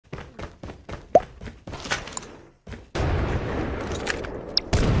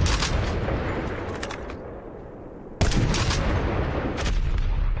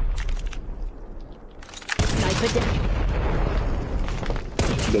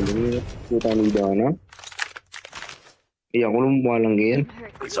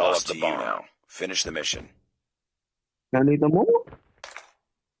It's all up to you now. Finish the mission. Nandito mo?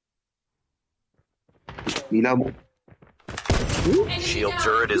 Shield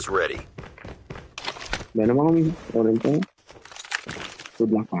turret is ready. Meron mga kami. Orin to.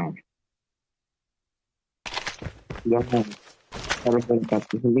 Good luck, pa.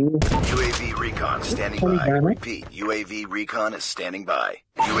 UAV recon standing by. Repeat, UAV recon is standing by.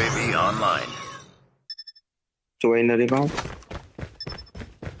 UAV online. Join na rin ba?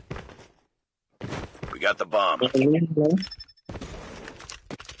 We got the bomb.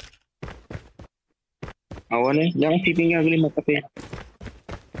 Awan eh. Yang siping nga galing matapit.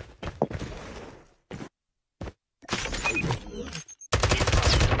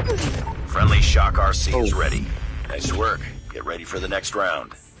 Friendly Shock RC is ready. Nice work. Get ready for the next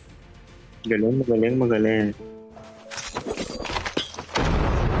round. Magaling.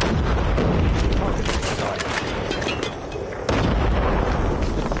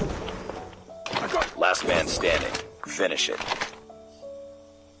 Last man standing. Finish it.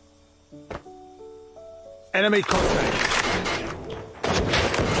 Enemy contact.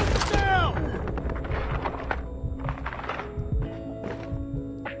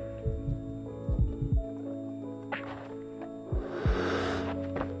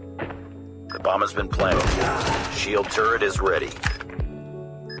 The bomb has been planted. Shield turret is ready.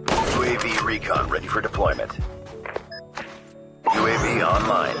 UAV recon ready for deployment. UAV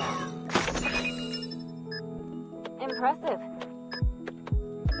online. Impressive.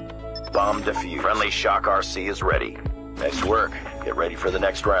 Bomb defused. Friendly Shock RC is ready. Nice work. Get ready for the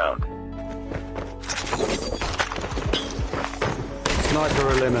next round. Sniper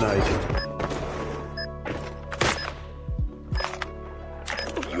eliminated.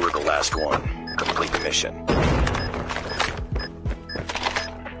 You were the last one. Complete the mission.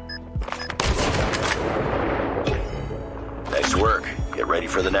 Nice work. Get ready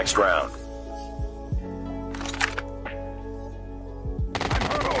for the next round.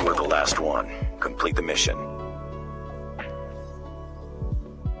 You were the last one. Complete the mission.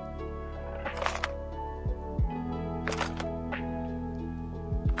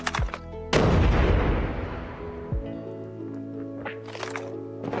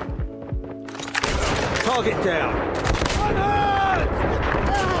 Target down.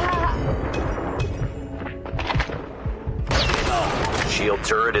 Shield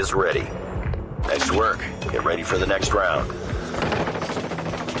turret is ready. Nice work. Get ready for the next round.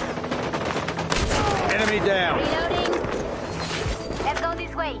 Enemy down. Reloading. Let's go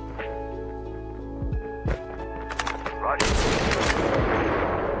this way.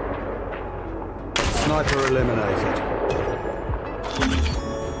 Sniper eliminated.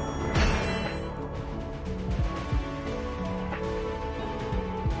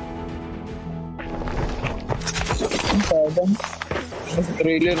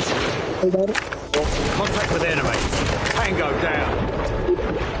 Trailer. Contact with enemy. Tango down.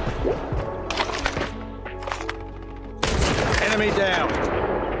 Enemy down.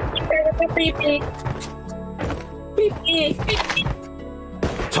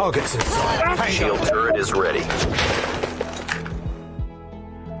 Targets inside. Tango. Shield turret is ready.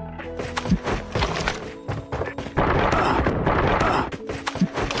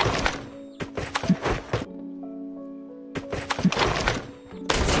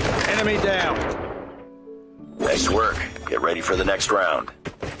 Enemy down. Nice work. Get ready for the next round.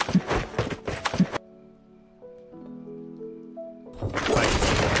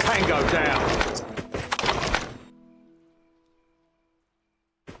 Tango down.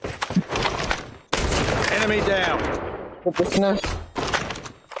 Enemy down. Tapos na.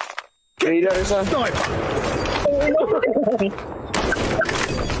 Trailer isa. Sniper.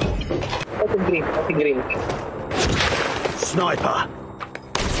 Pati green. Sniper.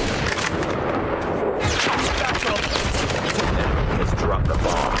 Let's drop the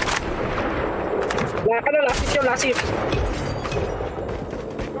bomb. Last hit.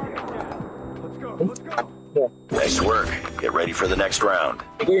 Nice work. Get ready for the next round.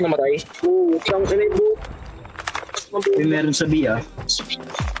 Ikaw yung namatay. Siyang sinibo. May meron sa B, ah.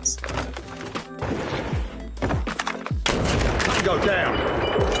 Go down.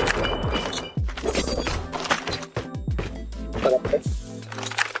 Got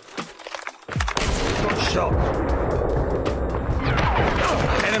shot.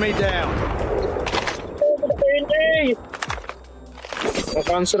 Enemy down.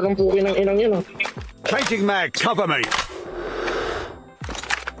 Cancer ng puki ng inang yun, ah. Changing mag, cover me.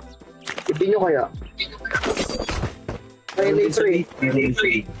 Hindi nyo kaya? May 3.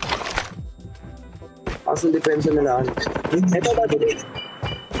 Kaso depensa nila. Ito,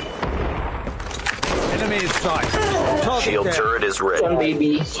 Enemy in sight. Target Shield down. turret is ready. One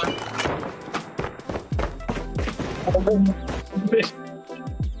baby.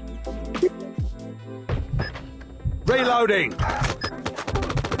 Reloading.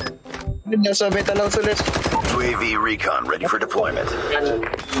 Nasa beta lang sulit. UAV recon ready for deployment.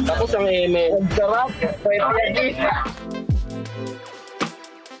 Tapos ang eme. Ang sarap.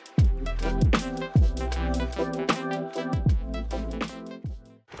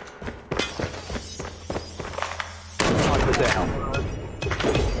 Sniper down.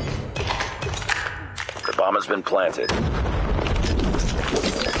 The bomb has been planted.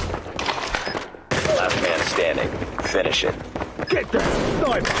 Last man standing. Finish it. Get down.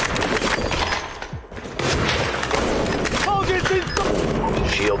 Sniper. Target's in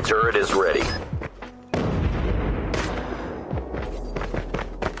sight. Shield turret is ready.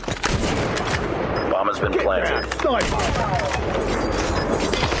 Bomb has been Get planted. down. Sniper.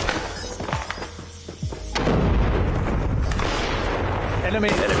 Enemy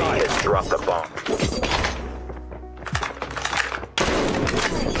in Enemy sight. has dropped the bomb.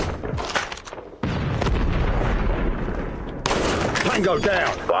 Tango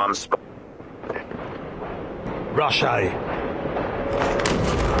down. Bomb spot. Rush A.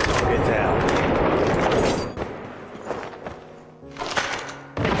 Target down.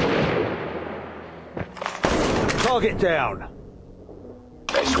 Target down.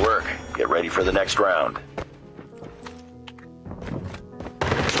 Nice work. Get ready for the next round.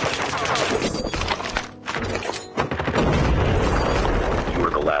 You were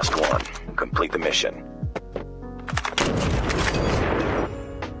the last one. Complete the mission.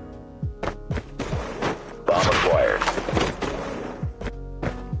 Bomb acquired.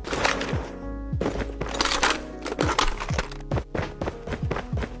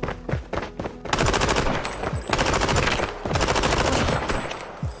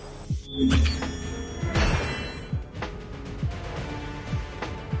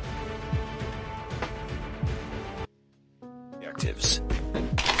 Objectives.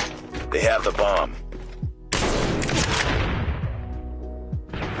 They have the bomb.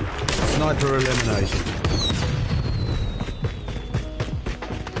 Sniper eliminated.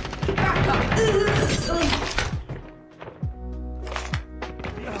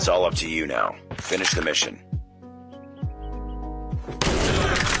 It's all up to you now. Finish the mission.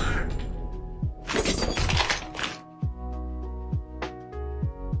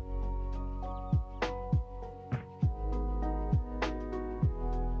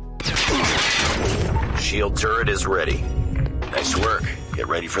 Shield turret is ready. Nice work. Get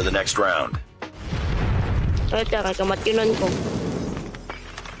ready for the next round. Ito, kakamatinan ko.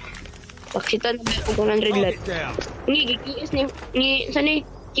 Paksitan na ako kung ng red light. Target down. Ni, gikiis ni, saan ni?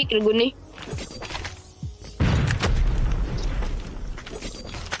 Kikrigo ni.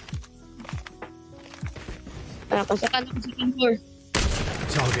 Kasakan ako sa floor.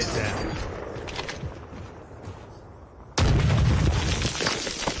 Target down.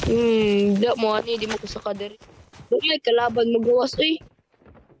 Da mo ani, di mo kasaka diri. Doon kalaban magawas, uy.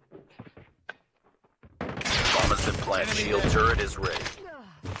 Bomb has been planted. Shield turret is ready.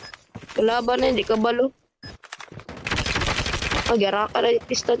 Kalaban na, di ka balo. Magyara ka na,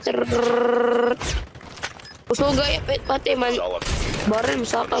 pistol. Usuga ya, pati man. It's all up to you now. Baril,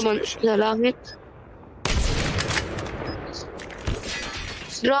 masaka man sa langit.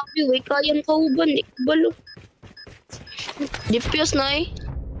 Grabe, way kayang kauban, di ka balo. Dipios na eh.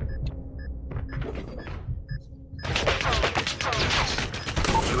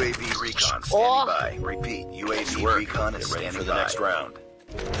 UAV recon standing by. Repeat. UAV recon is ready for the next round.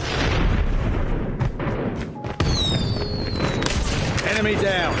 Enemy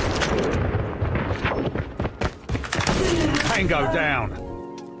down. Tango down.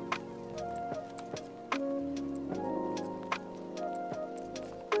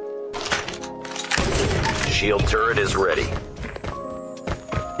 Shield turret is ready.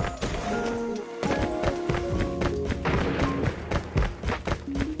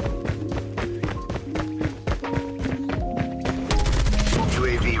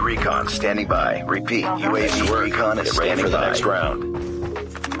 UAV recon standing by. Repeat. UAV recon is ready for the next round.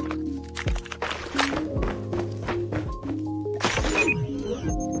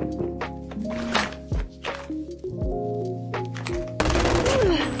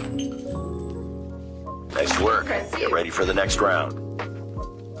 Nice work. Get ready for the next round.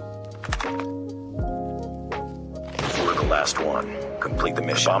 We're the last one. Complete the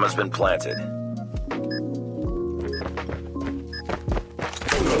mission. Bomb has been planted.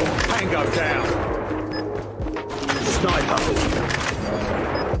 Tango down. Sniper.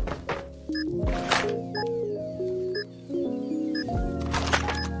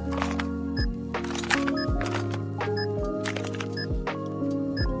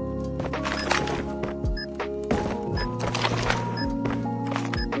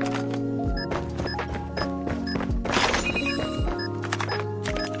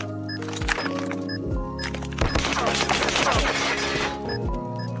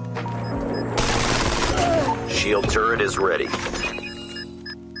 turret is ready.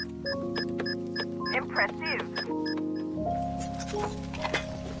 Impressive.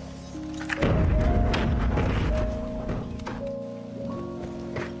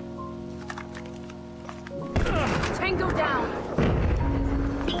 Tango down.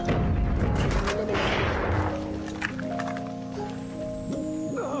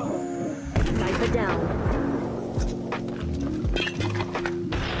 Sniper down.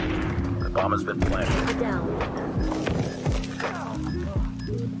 The bomb has been planted. Sniper down.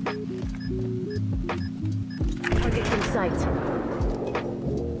 Target in sight.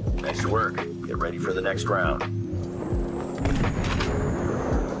 Nice work. Get ready for the next round.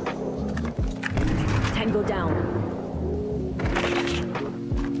 Tango down.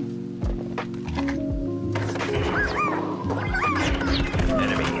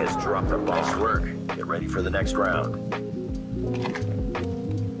 Enemy has dropped the bomb. Nice work. Get ready for the next round.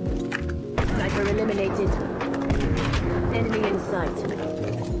 Sniper eliminated. Enemy in sight.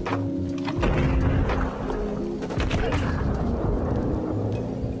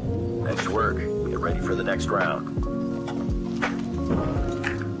 Nice work. Get ready for the next round.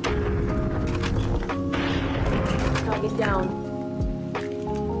 Target down.